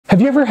Have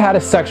you ever had a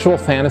sexual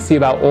fantasy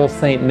about old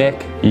Saint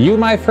Nick? You,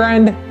 my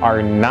friend,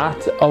 are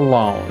not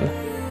alone.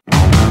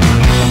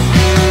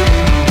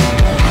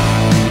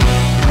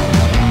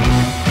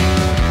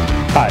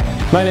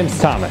 Hi, my name's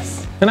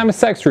Thomas, and I'm a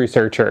sex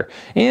researcher.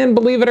 And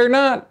believe it or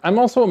not, I'm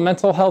also a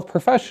mental health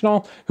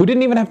professional who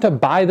didn't even have to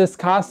buy this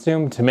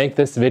costume to make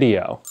this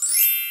video.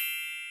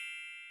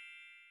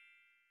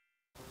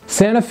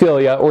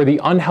 Santaphilia, or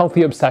the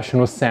unhealthy obsession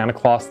with Santa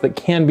Claus that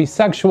can be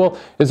sexual,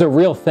 is a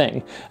real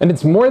thing. And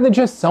it's more than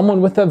just someone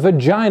with a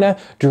vagina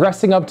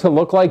dressing up to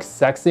look like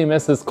sexy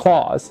Mrs.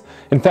 Claus.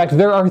 In fact,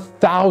 there are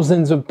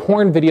thousands of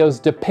porn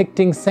videos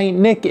depicting Saint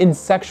Nick in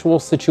sexual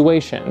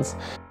situations.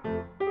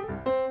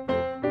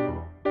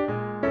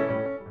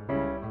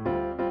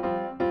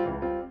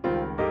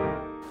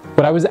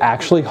 What I was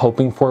actually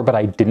hoping for, but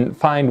I didn't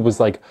find, was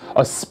like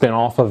a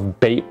spin-off of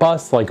Bait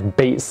Bus, like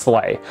Bait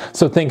Slay.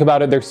 So think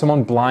about it, there's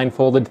someone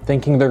blindfolded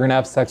thinking they're gonna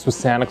have sex with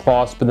Santa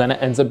Claus, but then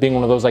it ends up being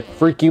one of those like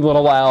freaky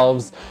little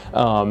elves,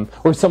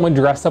 or someone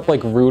dressed up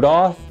like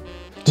Rudolph.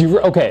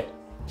 Okay,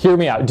 hear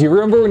me out. Do you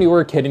remember when you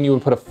were a kid and you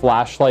would put a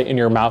flashlight in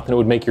your mouth and it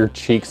would make your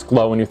cheeks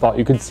glow and you thought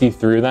you could see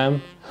through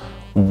them?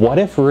 What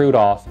if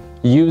Rudolph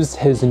used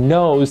his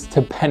nose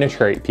to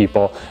penetrate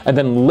people and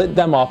then lit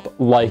them up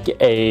like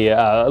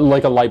a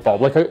light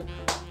bulb, like a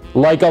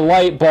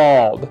light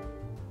bulb?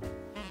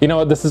 You know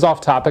what, this is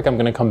off topic, I'm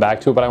gonna come back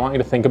to it, but I want you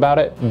to think about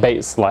it.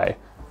 Bait Slay.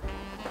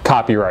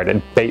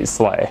 Copyrighted, Bait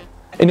Slay.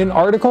 In an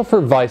article for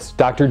Vice,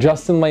 Dr.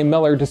 Justin Lay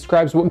Miller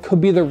describes what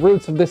could be the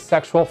roots of this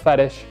sexual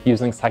fetish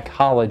using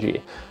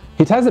psychology.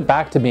 He ties it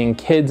back to being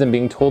kids and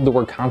being told that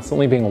we're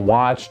constantly being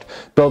watched,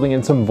 building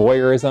in some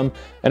voyeurism,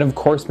 and of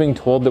course being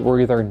told that we're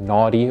either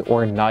naughty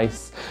or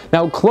nice.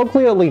 Now,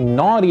 colloquially,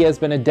 naughty has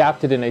been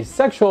adapted in a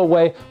sexual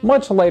way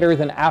much later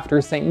than after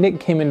Saint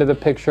Nick came into the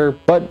picture,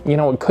 but you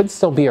know, it could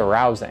still be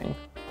arousing.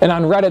 And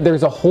on Reddit,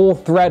 there's a whole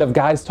thread of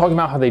guys talking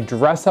about how they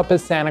dress up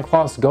as Santa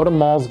Claus, go to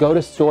malls, go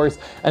to stores,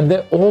 and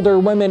that older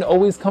women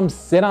always come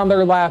sit on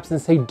their laps and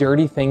say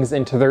dirty things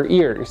into their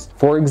ears.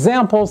 For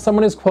example,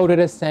 someone is quoted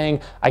as saying,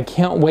 "I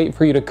can't wait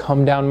for you to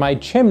come down my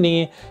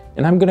chimney,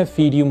 and I'm gonna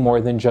feed you more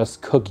than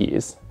just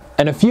cookies."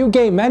 And a few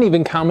gay men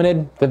even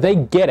commented that they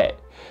get it.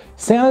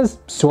 Santa's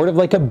sort of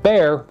like a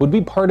bear would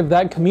be part of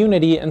that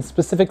community, and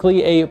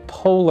specifically a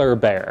polar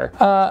bear.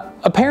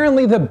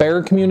 Apparently the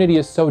bear community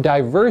is so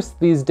diverse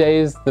these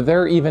days that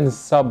there are even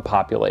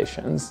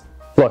subpopulations.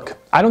 Look,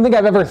 I don't think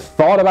I've ever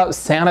thought about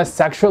Santa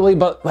sexually,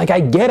 but like,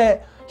 I get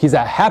it. He's a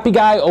happy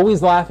guy,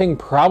 always laughing,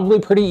 probably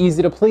pretty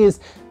easy to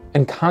please,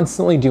 and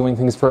constantly doing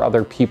things for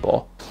other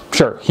people.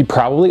 Sure, he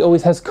probably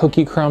always has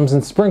cookie crumbs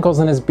and sprinkles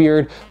in his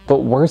beard, but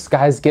worse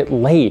guys get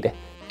laid.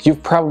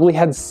 You've probably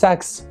had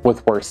sex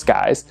with worse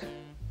guys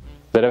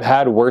that have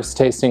had worse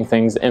tasting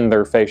things in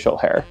their facial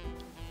hair.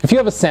 If you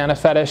have a Santa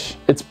fetish,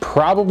 it's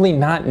probably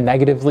not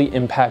negatively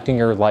impacting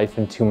your life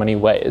in too many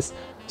ways.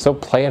 So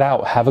play it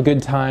out, have a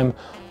good time,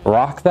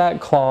 rock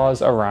that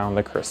Claus around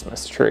the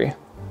Christmas tree.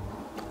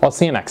 I'll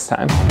see you next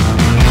time.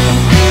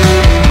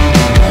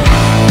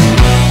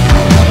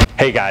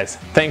 Hey guys,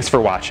 thanks for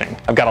watching.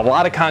 I've got a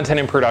lot of content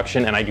in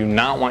production and I do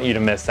not want you to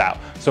miss out,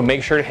 so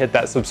make sure to hit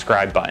that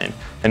subscribe button.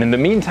 And in the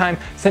meantime,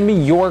 send me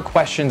your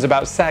questions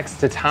about sex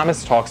to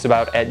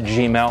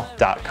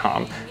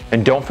ThomasTalksAbout@gmail.com.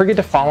 And don't forget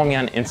to follow me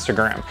on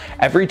Instagram.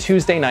 Every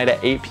Tuesday night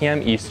at 8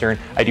 p.m. Eastern,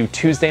 I do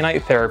Tuesday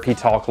Night Therapy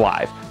Talk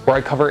Live, where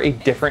I cover a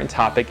different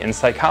topic in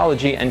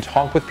psychology and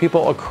talk with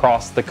people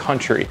across the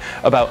country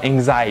about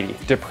anxiety,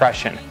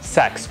 depression,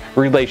 sex,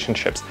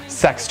 relationships,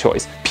 sex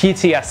toys,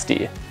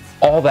 PTSD,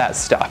 all that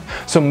stuff.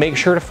 So make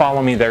sure to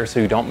follow me there so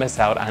you don't miss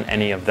out on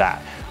any of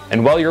that.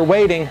 And while you're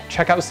waiting,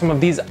 check out some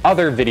of these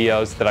other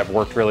videos that I've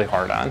worked really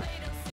hard on.